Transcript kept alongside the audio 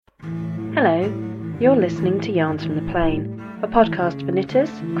Hello, you're listening to Yarns from the Plane, a podcast for knitters,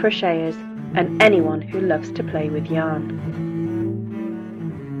 crocheters, and anyone who loves to play with yarn.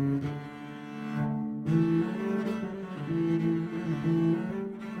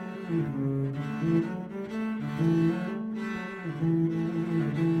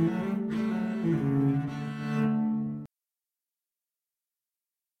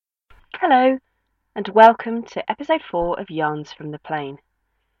 Hello, and welcome to episode 4 of Yarns from the Plane.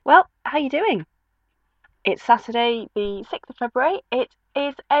 Well, how are you doing? It's Saturday the 6th of February. It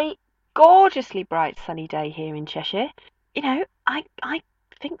is a gorgeously bright sunny day here in Cheshire. You know, I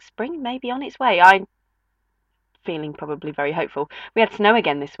think spring may be on its way. I'm feeling probably very hopeful. We had snow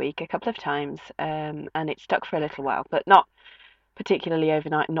again this week a couple of times, and it stuck for a little while, but not particularly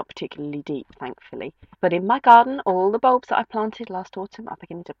overnight, not particularly deep, thankfully. But in my garden, all the bulbs that I planted last autumn are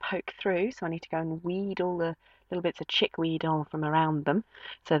beginning to poke through, so I need to go and weed all the little bits of chickweed off from around them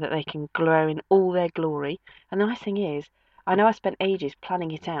so that they can grow in all their glory. And the nice thing is, I know I spent ages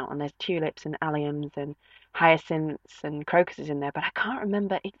planning it out, and there's tulips and alliums and hyacinths and crocuses in there, but I can't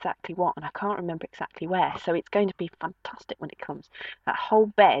remember exactly what, and I can't remember exactly where. So it's going to be fantastic when it comes. That whole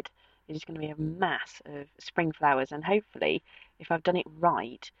bed is just going to be a mass of spring flowers, and hopefully, if I've done it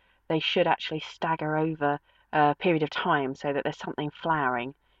right, they should actually stagger over a period of time so that there's something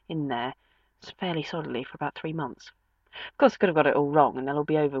flowering in there fairly solidly for about 3 months. Of course, I could have got it all wrong, and they'll all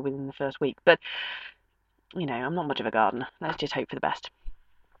be over within the first week, but you know, I'm not much of a gardener. Let's just hope for the best.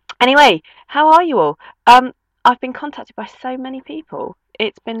 Anyway, how are you all? I've been contacted by so many people.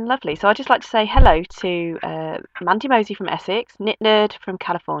 It's been lovely. So I'd just like to say hello to Mandy Mosey from Essex, Knit Nerd from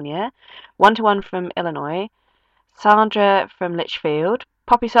California, One to One from Illinois, Sandra from Lichfield,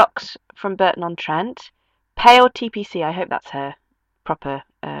 Poppy Socks from Burton-on-Trent, Pale TPC, I hope that's her proper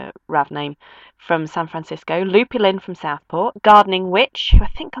Rav name, from San Francisco, Loopy Lynn from Southport, Gardening Witch, who I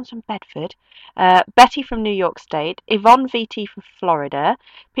think comes from Bedford, Betty from New York State, Yvonne VT from Florida,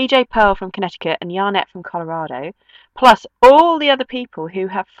 PJ Pearl from Connecticut, and Yarnette from Colorado, plus all the other people who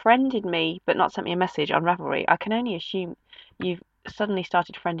have friended me but not sent me a message on Ravelry. I can only assume you've suddenly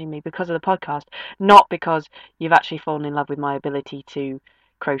started friending me because of the podcast, not because you've actually fallen in love with my ability to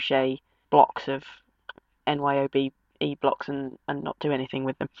crochet blocks of NYOB blocks and not do anything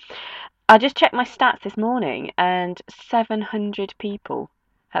with them. I just checked my stats this morning, and 700 people,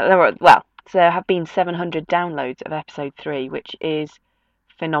 there have been 700 downloads of episode 3, which is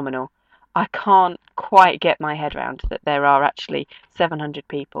phenomenal. I can't quite get my head around that there are actually 700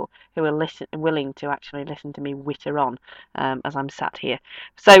 people who are willing to actually listen to me witter on as I'm sat here.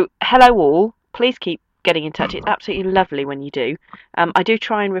 So, hello all. Please keep getting in touch. It's absolutely lovely when you do. I do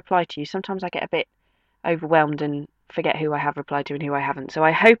try and reply to you. Sometimes I get a bit overwhelmed and forget who I have replied to and who I haven't. So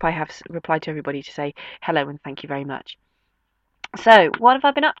I hope I have replied to everybody to say hello and thank you very much. So, what have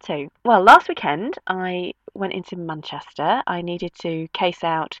I been up to? Well, last weekend I went into Manchester. I needed to case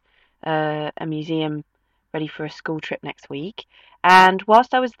out a museum ready for a school trip next week. And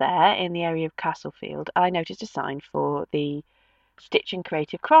whilst I was there in the area of Castlefield, I noticed a sign for the Stitch and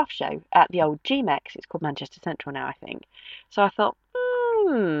Creative Craft Show at the old GMEX. It's called Manchester Central now, I think. So I thought,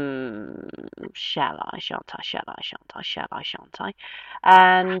 shall I, shan't I?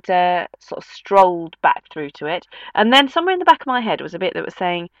 And sort of strolled back through to it. And then somewhere in the back of my head was a bit that was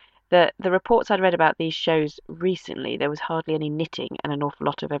saying that the reports I'd read about these shows recently, there was hardly any knitting and an awful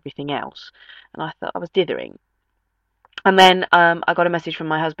lot of everything else. And I thought I was dithering. And then I got a message from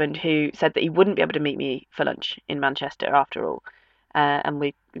my husband who said that he wouldn't be able to meet me for lunch in Manchester after all. And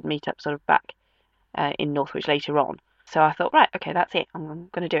we'd meet up sort of back in Northwich later on. So I thought, right, okay, that's it. I'm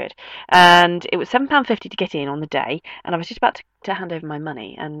going to do it. And it was £7.50 to get in on the day. And I was just about to hand over my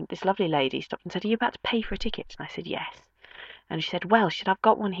money. And this lovely lady stopped and said, are you about to pay for a ticket? And I said, yes. And she said, well, I've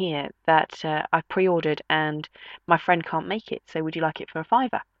got one here that I pre-ordered and my friend can't make it. So would you like it for a £5?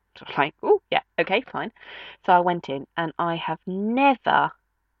 So I was like, oh, yeah, okay, fine. So I went in and I have never,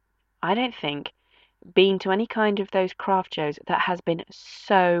 I don't think, been to any kind of those craft shows that has been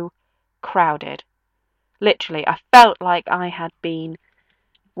so crowded. Literally, I felt like I had been,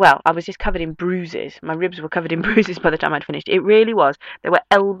 well, I was just covered in bruises. My ribs were covered in bruises by the time I'd finished. It really was. There were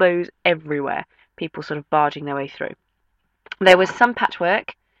elbows everywhere, people sort of barging their way through. There was some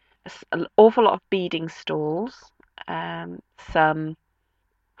patchwork, an awful lot of beading stalls, some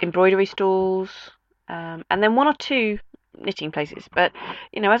embroidery stalls, and then one or two knitting places. But,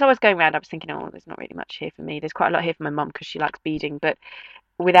 you know, as I was going around, I was thinking, oh, there's not really much here for me. There's quite a lot here for my mum because she likes beading, but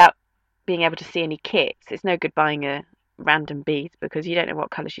without being able to see any kits, it's no good buying a random beads because you don't know what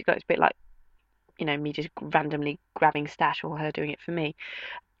colour she's got. It's a bit like, you know, me just randomly grabbing stash or her doing it for me.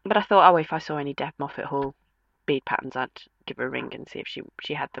 But I thought, oh, if I saw any Deb Moffat haul, bead patterns, I'd give her a ring and see if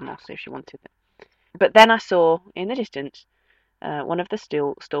she had them or see if she wanted them. But then I saw in the distance one of the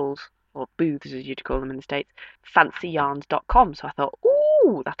stalls, or booths as you'd call them in the States, fancyyarns.com. So I thought,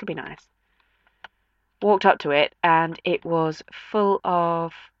 ooh, that'll be nice. Walked up to it and it was full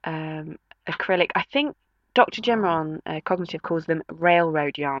of acrylic. I think Dr. Gemma on Cognitive calls them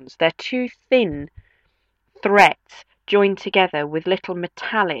railroad yarns. They're two thin threads joined together with little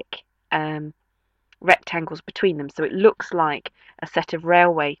metallic rectangles between them, so it looks like a set of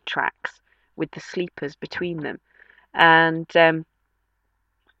railway tracks with the sleepers between them. And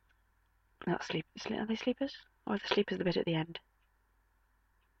not sleepers. Are they sleepers? Or are the sleepers the bit at the end?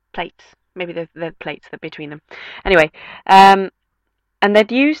 Plates. Maybe they're plates that between them. Anyway, and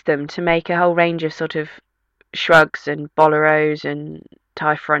they'd used them to make a whole range of sort of shrugs and boleros and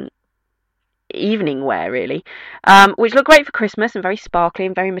tie front evening wear, really, which looked great for Christmas and very sparkly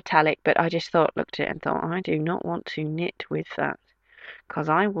and very metallic. But I just looked at it and thought, I do not want to knit with that, because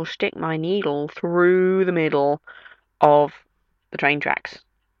I will stick my needle through the middle of the train tracks.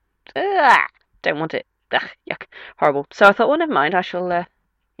 Ugh, don't want it. Ugh, yuck, horrible. So I thought, well, never mind. I shall, a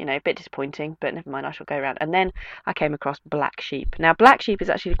bit disappointing, but never mind. I shall go around. And then I came across Black Sheep. Now, Black Sheep is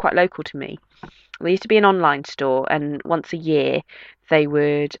actually quite local to me. There used to be an online store, and once a year they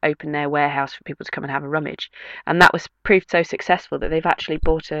would open their warehouse for people to come and have a rummage. And that was proved so successful that they've actually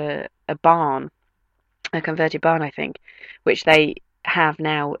bought a barn, a converted barn, I think, which they have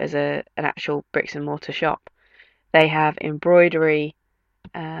now as an actual bricks and mortar shop. They have embroidery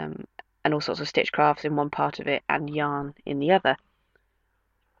and all sorts of stitch crafts in one part of it and yarn in the other.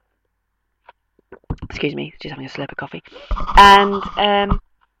 Excuse me, just having a slurp of coffee. And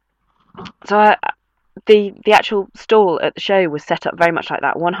so the actual stall at the show was set up very much like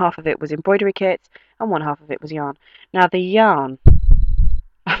that. One half of it was embroidery kits and one half of it was yarn. Now the yarn,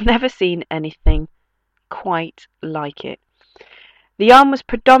 I've never seen anything quite like it. The yarn was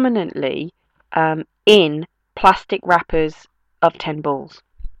predominantly in plastic wrappers of 10 balls.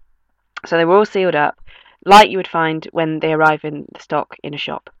 So they were all sealed up, like you would find when they arrive in the stock in a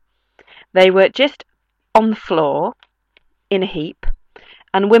shop. They were just on the floor in a heap,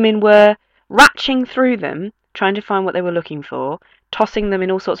 and women were ratching through them, trying to find what they were looking for, tossing them in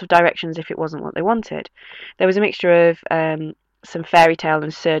all sorts of directions if it wasn't what they wanted. There was a mixture of some fairy tale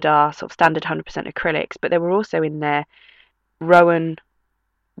and Sirdar, sort of standard 100% acrylics, but there were also in there Rowan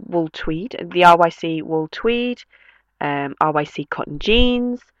wool tweed, the RYC wool tweed, RYC cotton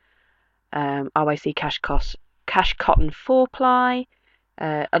jeans, RYC cash cotton 4-ply,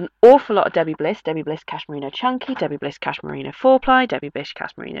 an awful lot of Debbie Bliss Cash Merino Chunky, Debbie Bliss Cash Merino 4-ply, Debbie Bliss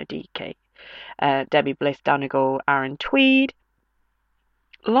Cash Merino DK, Debbie Bliss Donegal Aran Tweed,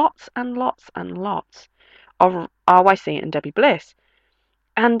 lots and lots and lots of RYC and Debbie Bliss,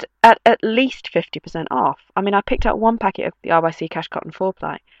 and at least 50% off. I mean, I picked up one packet of the RYC Cash Cotton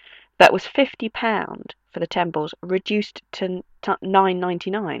 4-ply that was £50 for the 10 balls, reduced to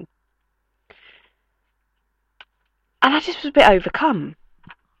 £9.99. And I just was a bit overcome.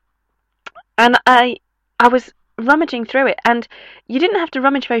 And I was rummaging through it, and you didn't have to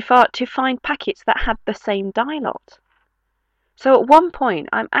rummage very far to find packets that had the same dye lot. So at one point,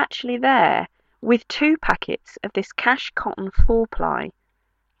 I'm actually there with 2 packets of this Cash Cotton 4-ply,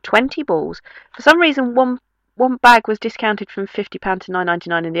 20 balls. For some reason, one bag was discounted from £50 to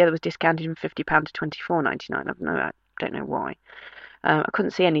 £9.99, and the other was discounted from £50 to £24.99. I don't know why. I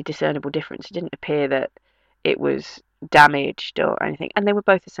couldn't see any discernible difference. It didn't appear that it was damaged or anything, and they were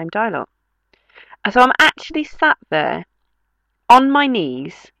both the same dye lot. So I'm actually sat there on my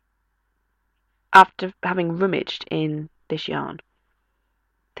knees after having rummaged in this yarn,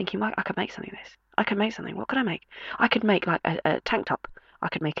 thinking, well, I could make something of this. I could make something. What could I make? I could make like a tank top. I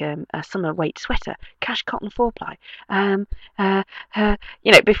could make a summer weight sweater, Cash Cotton 4-ply.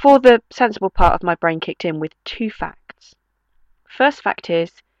 Before the sensible part of my brain kicked in with 2 facts. First fact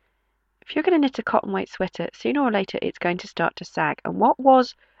is, if you're going to knit a cotton weight sweater, sooner or later it's going to start to sag. And what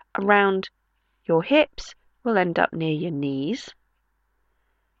was around your hips will end up near your knees.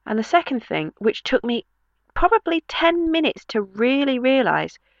 And the second thing, which took me probably 10 minutes to really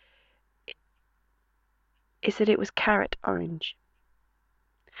realise, is that it was carrot orange.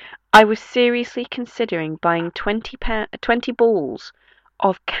 I was seriously considering buying 20 balls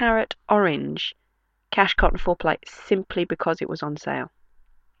of carrot orange Cash Cotton 4-ply simply because it was on sale.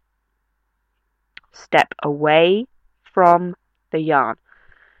 Step away from the yarn.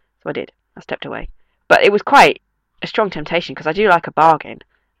 So I did. I stepped away. But it was quite a strong temptation because I do like a bargain.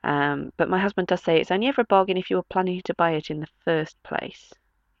 But my husband does say it's only ever a bargain if you were planning to buy it in the first place.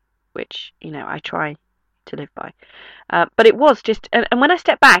 Which, I try to live by. But it was just, and when I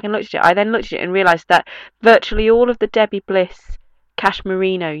stepped back and looked at it, I then looked at it and realised that virtually all of the Debbie Bliss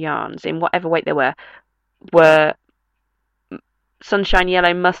Cashmerino yarns, in whatever weight they were sunshine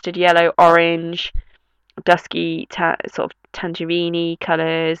yellow, mustard yellow, orange, dusky sort of tangerine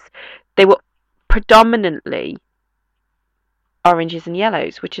colours. They were predominantly oranges and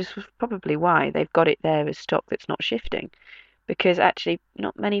yellows, which is probably why they've got it there as stock that's not shifting, because actually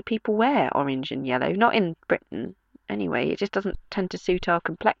not many people wear orange and yellow, not in Britain anyway. It just doesn't tend to suit our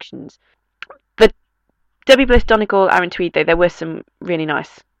complexions. The Debbie Bliss Donegal Aran Tweed, though, there were some really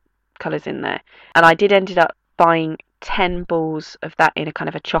nice colours in there, and I did ended up buying 10 balls of that in a kind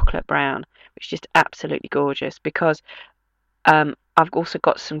of a chocolate brown, which is just absolutely gorgeous, because I've also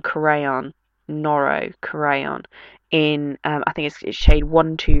got some crayon, Noro crayon, in I think it's shade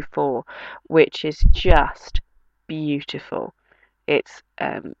 124, which is just beautiful. It's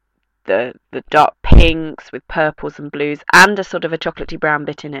the dark pinks with purples and blues, and a sort of a chocolatey brown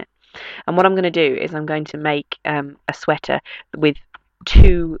bit in it. And what I'm going to do is I'm going to make a sweater with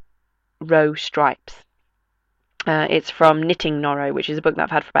 2 row stripes. It's from Knitting Noro, which is a book that I've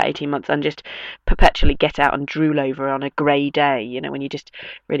had for about 18 months and just perpetually get out and drool over on a grey day, you know, when you're just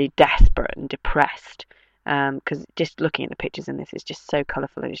really desperate and depressed. Because just looking at the pictures in this is just so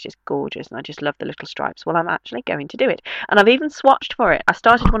colourful and it's just gorgeous, and I just love the little stripes. Well, I'm actually going to do it, and I've even swatched for it. I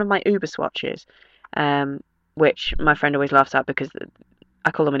started one of my Uber swatches, which my friend always laughs at because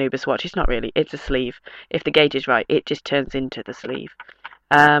I call them an Uber swatch. It's not really, it's a sleeve. If the gauge is right, it just turns into the sleeve.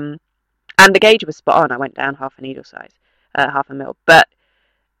 And the gauge was spot on. I went down half a needle size, half a mil. But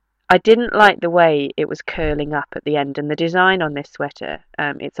I didn't like the way it was curling up at the end. And the design on this sweater,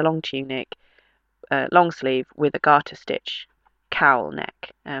 it's a long tunic, long sleeve with a garter stitch cowl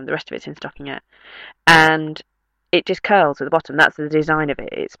neck. The rest of it's in stockinette. And it just curls at the bottom. That's the design of it.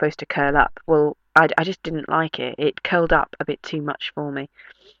 It's supposed to curl up. Well, I just didn't like it. It curled up a bit too much for me.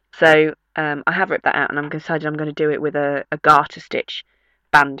 So I have ripped that out, and I'm decided I'm going to do it with a garter stitch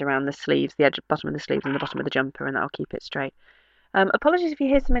band around the sleeves, the bottom of the sleeves and the bottom of the jumper, and that'll keep it straight. Apologies if you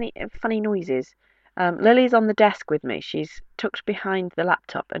hear so many funny noises. Lily's on the desk with me. She's tucked behind the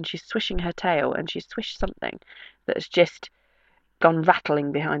laptop and she's swishing her tail, and she's swished something that has just gone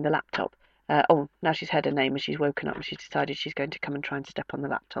rattling behind the laptop. Now she's heard her name and she's woken up and she's decided she's going to come and try and step on the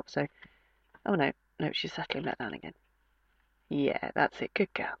laptop. So, oh no, she's settling back down again. Yeah, that's it.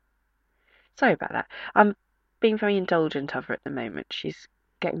 Good girl. Sorry about that. I'm being very indulgent of her at the moment. She's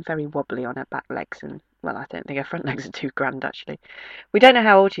getting very wobbly on her back legs, and well, I don't think her front legs are too grand actually. We don't know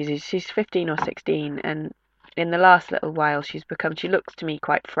how old she is. She's 15 or 16, and in the last little while she looks to me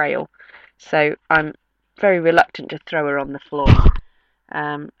quite frail, so I'm very reluctant to throw her on the floor.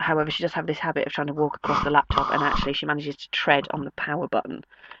 However, she does have this habit of trying to walk across the laptop, and actually she manages to tread on the power button.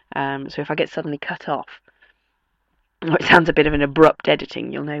 So if I get suddenly cut off, or it sounds a bit of an abrupt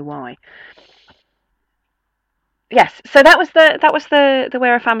editing, you'll know why. Yes, so that was the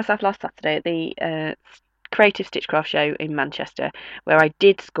where I found myself last Saturday at the Creative Stitchcraft show in Manchester, where I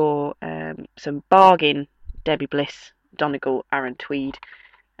did score some bargain Debbie Bliss Donegal Aran Tweed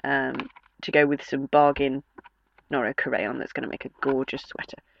to go with some bargain Noro crayon that's going to make a gorgeous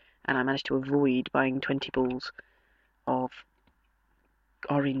sweater, and I managed to avoid buying 20 balls of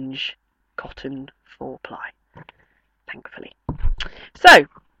orange cotton 4-ply, thankfully. So,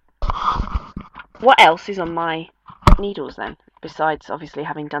 what else is on my needles then, besides obviously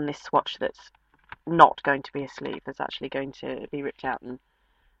having done this swatch that's not going to be a sleeve, that's actually going to be ripped out and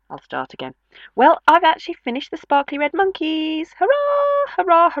I'll start again? Well, I've actually finished the Sparkly Red Monkeys. Hurrah,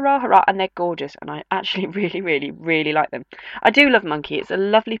 hurrah, hurrah, hurrah. And they're gorgeous, and I actually really, really, really like them. I do love Monkey. It's a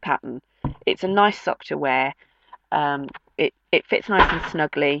lovely pattern. It's a nice sock to wear. It fits nice and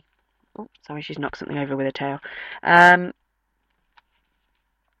snugly. Oh, sorry, she's knocked something over with her tail. And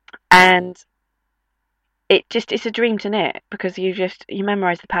it's a dream to knit, because you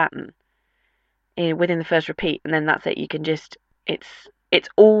memorise the pattern within the first repeat, and then that's it. You can just, it's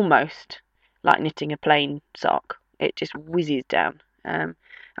almost like knitting a plain sock. It just whizzes down, and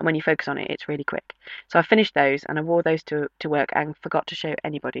when you focus on it, it's really quick. So I finished those, and I wore those to work and forgot to show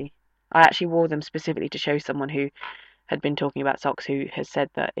anybody. I actually wore them specifically to show someone who had been talking about socks, who has said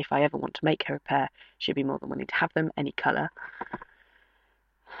that if I ever want to make her a pair, she'd be more than willing to have them, any colour.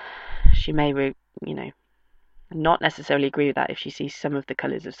 She may, not necessarily agree with that if she sees some of the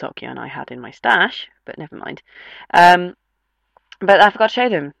colours of sock yarn I had in my stash, but never mind. But I forgot to show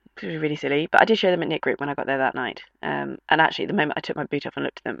them, which was really silly, but I did show them at Knit Group when I got there that night. And actually, the moment I took my boot off and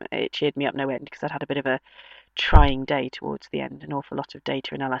looked at them, it cheered me up no end, because I'd had a bit of a trying day towards the end, an awful lot of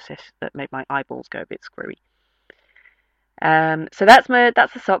data analysis that made my eyeballs go a bit screwy. So that's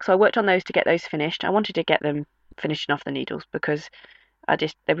the socks. So I worked on those to get those finished. I wanted to get them finishing off the needles because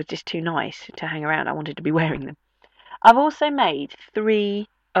they were just too nice to hang around. I wanted to be wearing them. I've also made 3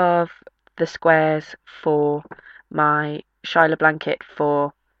 of the squares for my Shyla blanket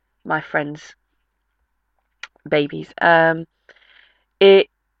for my friends' babies. It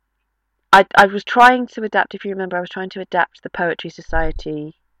I was trying to adapt. If you remember, I was trying to adapt the Poetry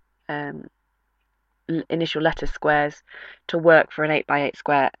Society initial letter squares to work for an 8x8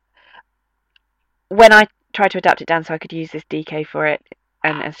 square. When I tried to adapt it down so I could use this DK for it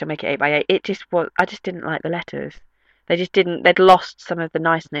and still make it 8x8, I just didn't like the letters. They'd lost some of the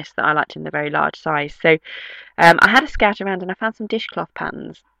niceness that I liked in the very large size. So I had a scout around and I found some dishcloth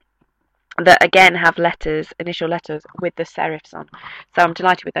patterns that again have initial letters with the serifs on. So I'm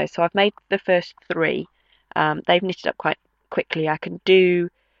delighted with those. So I've made the first 3. They've knitted up quite quickly. I can do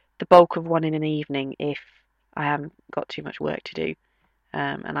the bulk of one in an evening if I haven't got too much work to do,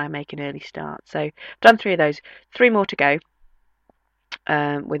 and I make an early start. So I've done 3 of those. 3 more to go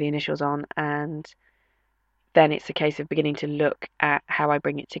with the initials on, and then it's a case of beginning to look at how I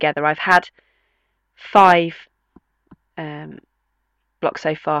bring it together. I've had 5 blocks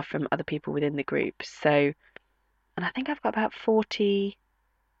so far from other people within the group, and I think I've got about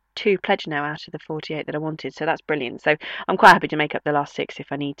 42 pledged now out of the 48 that I wanted, so that's brilliant. So I'm quite happy to make up the last 6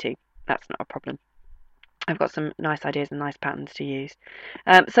 if I need to. That's not a problem. I've got some nice ideas and nice patterns to use.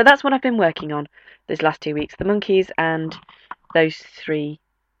 So that's what I've been working on these last 2 weeks, the monkeys and those 3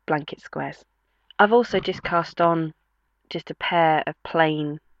 blanket squares. I've also just cast on just a pair of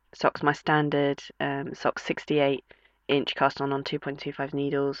plain socks, my standard socks 68-inch cast on 2.25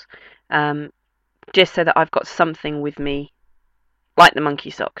 needles, just so that I've got something with me, like the monkey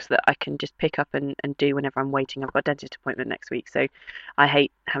socks, that I can just pick up and do whenever I'm waiting. I've got a dentist appointment next week, so I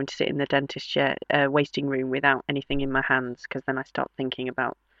hate having to sit in the dentist chair, waiting room without anything in my hands, because then I start thinking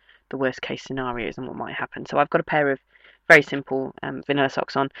about the worst case scenarios and what might happen. So I've got a pair of very simple vanilla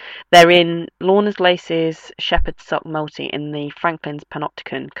socks on. They're in Lorna's Laces Shepherd Sock Multi in the Franklin's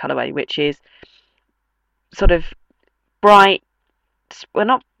Panopticon colourway, which is sort of bright, well,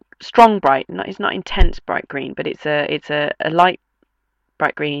 not strong bright, it's not intense bright green, but it's a light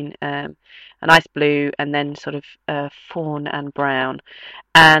bright green, an ice blue, and then sort of fawn and brown,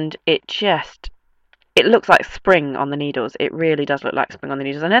 and it looks like spring on the needles. It really does look like spring on the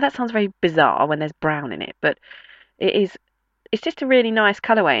needles. I know that sounds very bizarre when there's brown in it, but it's just a really nice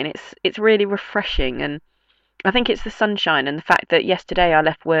colourway, and it's really refreshing. And I think it's the sunshine and the fact that yesterday I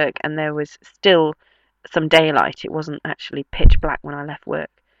left work and there was still some daylight. It wasn't actually pitch black when I left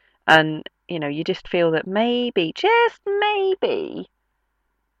work, and you just feel that maybe, just maybe,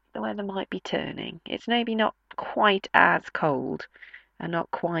 the weather might be turning. It's maybe not quite as cold and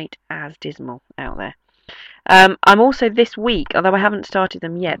not quite as dismal out there. I'm also this week, although I haven't started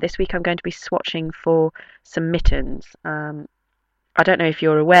them yet, this week I'm going to be swatching for some mittens. I don't know if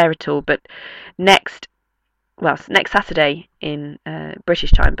you're aware at all, but next Saturday in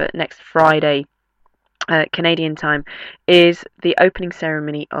British time, but next Friday Canadian time, is the opening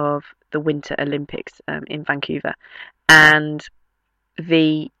ceremony of the Winter Olympics in Vancouver, and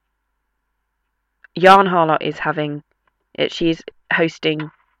the Yarn Harlot is she's hosting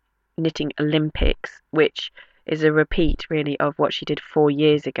Knitting Olympics, which is a repeat really of what she did 4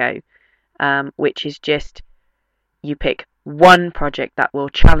 years ago, which is just you pick one project that will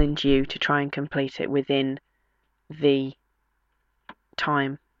challenge you to try and complete it within the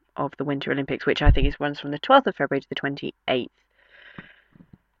time of the Winter Olympics, which I think runs from the 12th of February to the 28th.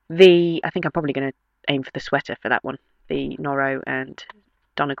 I think I'm probably going to aim for the sweater for that one, the Norro and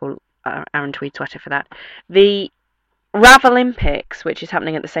Donegal Aaron Tweed sweater for that. The Ravelympics, which is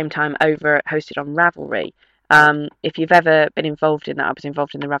happening at the same time hosted on Ravelry. If you've ever been involved in that, I was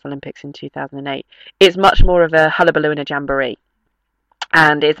involved in the Ravelympics in 2008. It's much more of a hullabaloo and a jamboree,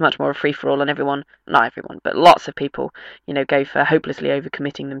 and it's much more a free-for-all, and not everyone, but lots of people, go for hopelessly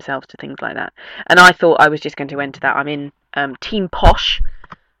overcommitting themselves to things like that. And I thought I was just going to enter that. I'm in Team Posh.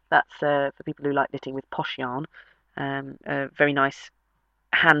 That's for people who like knitting with posh yarn. A very nice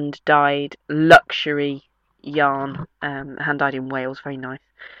hand-dyed luxury yarn, hand-dyed in Wales, very nice.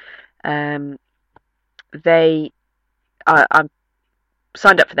 I'm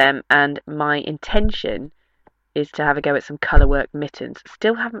signed up for them, and my intention is to have a go at some colourwork mittens.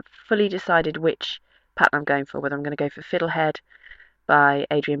 Still haven't fully decided which pattern I'm going for, whether I'm going to go for Fiddlehead by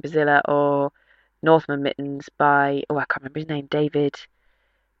Adrian Bazilla or Northman Mittens by, I can't remember his name, David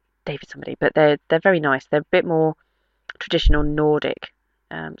somebody, but they're very nice. They're a bit more traditional Nordic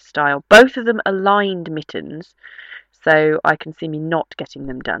style. Both of them are lined mittens, So I can see me not getting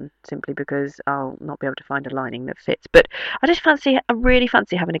them done simply because I'll not be able to find a lining that fits. But I really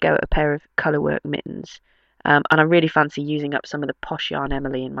fancy having a go at a pair of colourwork mittens. And I really fancy using up some of the Posh Yarn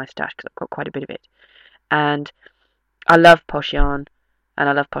Emily in my stash because I've got quite a bit of it. And I love Posh Yarn and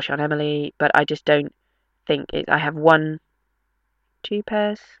I love Posh Yarn Emily, but I just don't think I have two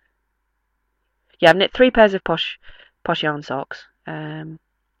pairs. Yeah, I've knit 3 pairs of Posh Yarn socks.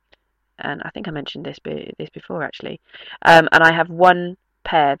 And I think I mentioned this before actually. And I have 1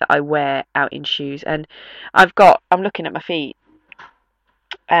 pair that I wear out in shoes, and I'm looking at my feet,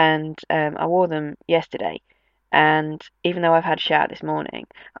 and I wore them yesterday, and even though I've had a shower this morning,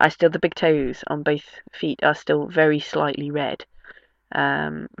 the big toes on both feet are still very slightly red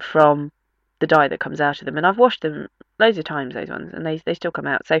from the dye that comes out of them, and I've washed them loads of times, those ones, and they still come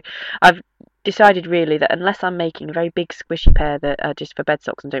out. So I've decided really that unless I'm making a very big squishy pair that are just for bed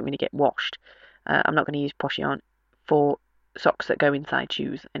socks and don't really get washed, I'm not going to use Posh Yarn for socks that go inside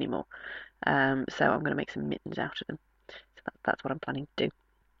shoes anymore. So I'm going to make some mittens out of them. So that's what I'm planning to do.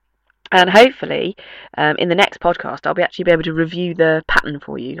 And hopefully, in the next podcast, I'll actually be able to review the pattern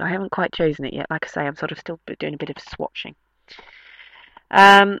for you. I haven't quite chosen it yet. Like I say, I'm sort of still doing a bit of swatching.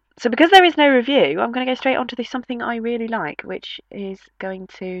 So because there is no review, I'm going to go straight on to something I really like, which is going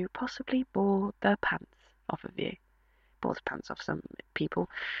to possibly bore the pants off of you. Bore the pants off some people.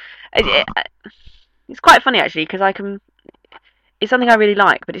 It's quite funny, actually, because it's something I really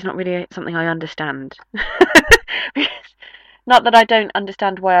like, but it's not really something I understand. Not that I don't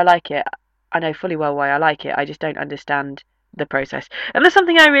understand why I like it. I know fully well why I like it. I just don't understand the process. And there's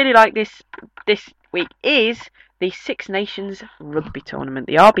something I really like this week is the Six Nations Rugby Tournament,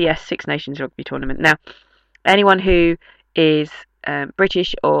 the RBS Six Nations Rugby Tournament. Now, anyone who is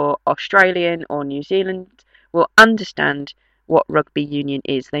British or Australian or New Zealand will understand what rugby union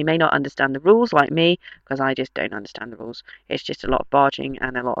is. They may not understand the rules like me, because I just don't understand the rules. It's just a lot of barging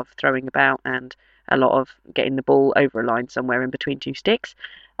and a lot of throwing about and a lot of getting the ball over a line somewhere in between 2 sticks.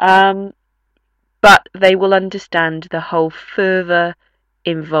 But they will understand the whole fervour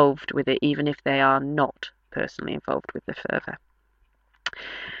involved with it, even if they are not personally involved with the fervour.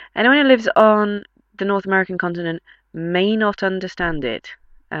 Anyone who lives on the North American continent may not understand it.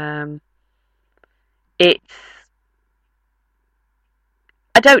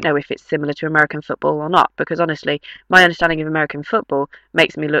 I don't know if it's similar to American football or not, because honestly, my understanding of American football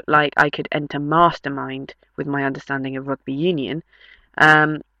makes me look like I could enter Mastermind with my understanding of rugby union.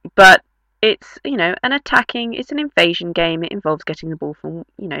 But it's, it's an invasion game. It involves getting the ball from,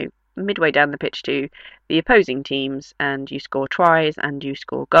 midway down the pitch to the opposing teams, and you score tries and you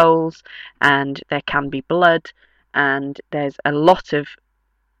score goals, and there can be blood, and there's a lot of,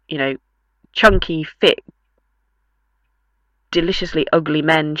 chunky, fit, deliciously ugly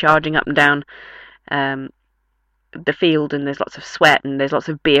men charging up and down the field, and there's lots of sweat and there's lots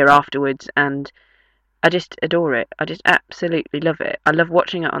of beer afterwards, and I just adore it. I just absolutely love it. I love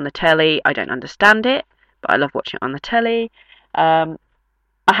watching it on the telly. I don't understand it, but I love watching it on the telly.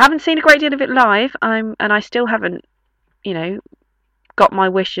 I haven't seen a great deal of it live, and I still haven't, got my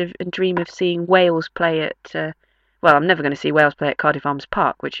wish and dream of seeing Wales play at. Well, I'm never going to see Wales play at Cardiff Arms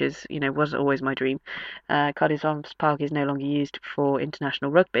Park, which is, was always my dream. Cardiff Arms Park is no longer used for international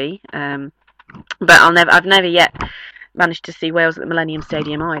rugby, but I've never yet managed to see Wales at the Millennium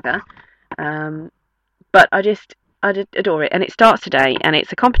Stadium either. But I adore it, and it starts today, and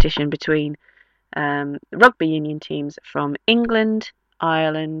it's a competition between rugby union teams from England,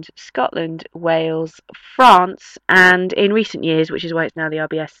 Ireland, Scotland, Wales, France, and in recent years, which is why it's now the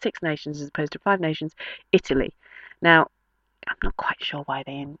RBS Six Nations as opposed to 5 Nations, Italy. Now, I'm not quite sure why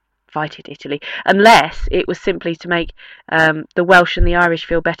they invited Italy, unless it was simply to make the Welsh and the Irish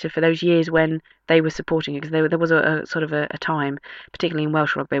feel better for those years when they were supporting it, because there was a sort of a time, particularly in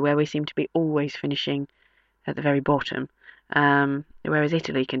Welsh rugby, where we seem to be always finishing at the very bottom, whereas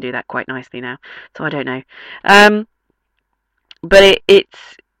Italy can do that quite nicely now. So I don't know. But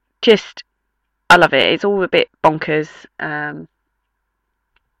it's just, I love it. It's all a bit bonkers.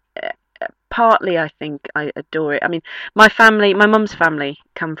 Partly, I think I adore it. I mean, my mum's family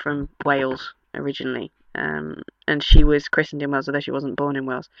come from Wales originally, and she was christened in Wales, although she wasn't born in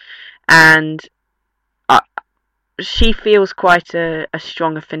Wales. And she feels quite a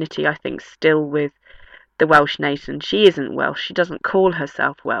strong affinity, I think, still with the Welsh nation. She isn't Welsh. She doesn't call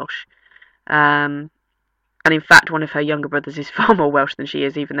herself Welsh. And in fact, one of her younger brothers is far more Welsh than she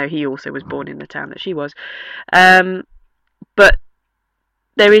is, even though he also was born in the town that she was. But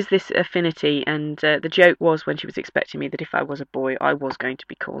there is this affinity, and the joke was when she was expecting me that if I was a boy, I was going to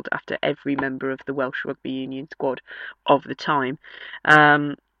be called after every member of the Welsh Rugby Union squad of the time.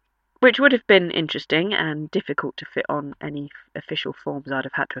 which would have been interesting and difficult to fit on any official forms I'd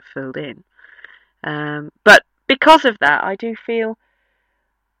have had to have filled in. But because of that, I do feel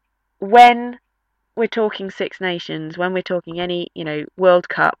when we're talking Six Nations, when we're talking any, World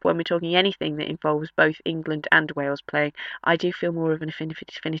Cup, when we're talking anything that involves both England and Wales playing, I do feel more of an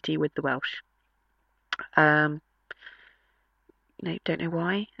affinity with the Welsh. Don't know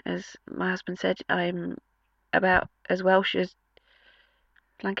why. As my husband said, I'm about as Welsh as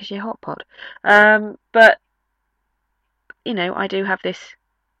Lancashire hot pot. But I do have this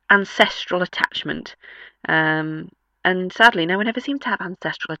ancestral attachment. And sadly, no one ever seems to have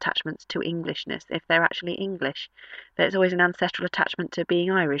ancestral attachments to Englishness if they're actually English. There's always an ancestral attachment to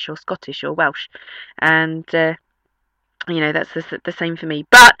being Irish or Scottish or Welsh. And, that's the same for me.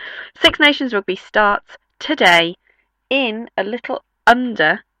 But Six Nations Rugby starts today in a little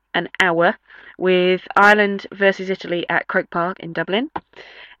under an hour with Ireland versus Italy at Croke Park in Dublin.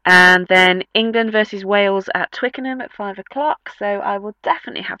 And then England versus Wales at Twickenham at 5 o'clock. So I will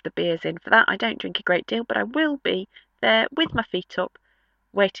definitely have the beers in for that. I don't drink a great deal, but I will be there with my feet up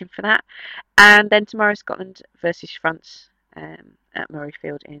waiting for that. And then tomorrow Scotland versus France at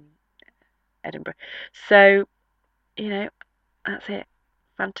Murrayfield in Edinburgh. So, that's it.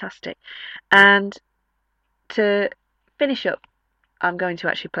 Fantastic. And to finish up, I'm going to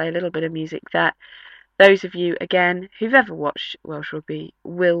actually play a little bit of music that those of you, again, who've ever watched Welsh Rugby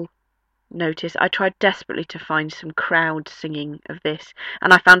will notice. I tried desperately to find some crowd singing of this,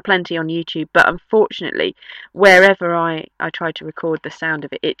 and I found plenty on YouTube, but unfortunately, wherever I tried to record the sound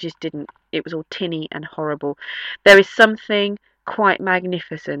of it, it just didn't. It was all tinny and horrible. There is something quite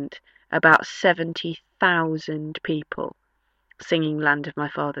magnificent about 70,000 people singing Land of My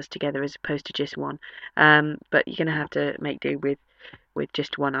Fathers together as opposed to just one. But you're going to have to make do with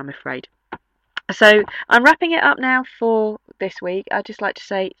just one, I'm afraid. So I'm wrapping it up now for this week. I'd just like to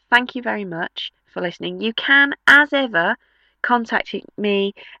say thank you very much for listening. You can, as ever, contact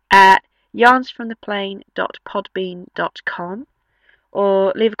me at yarnsfromtheplane.podbean.com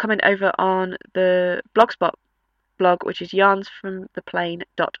or leave a comment over on the Blogspot blog, which is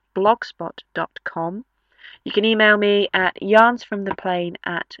yarnsfromtheplane.blogspot.com. You can email me at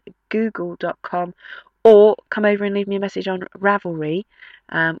yarnsfromtheplane@google.com or come over and leave me a message on Ravelry,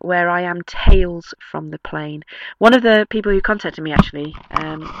 where I am Tales from the Plane. One of the people who contacted me actually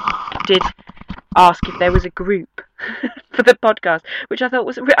did ask if there was a group for the podcast, which I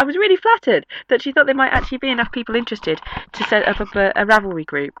was really flattered that she thought there might actually be enough people interested to set up a Ravelry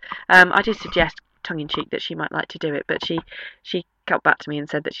group. I did suggest, tongue-in-cheek, that she might like to do it, but she got back to me and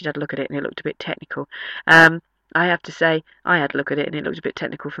said that she'd had a look at it and it looked a bit technical. I have to say, I had a look at it and it looked a bit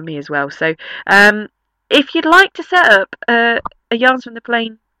technical for me as well. So, if you'd like to set up a Yarns from the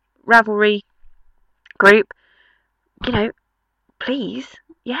Plane Ravelry group, please,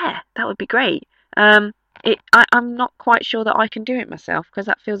 that would be great. I'm not quite sure that I can do it myself, because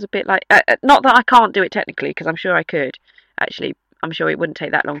that feels a bit like, not that I can't do it technically, because I'm sure I could. Actually, I'm sure it wouldn't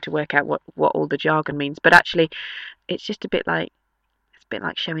take that long to work out what all the jargon means. But actually, it's just a bit like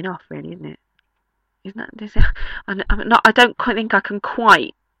showing off, really, isn't it? Isn't that? I don't quite think I can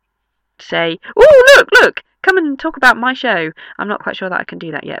quite say, "Oh, look, come and talk about my show." I'm not quite sure that I can do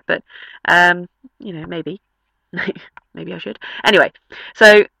that yet, but maybe maybe I should. Anyway,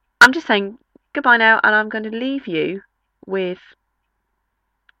 so I'm just saying goodbye now, and I'm going to leave you with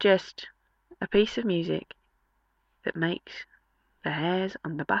just a piece of music that makes the hairs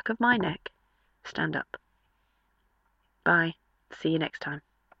on the back of my neck stand up. Bye. See you next time.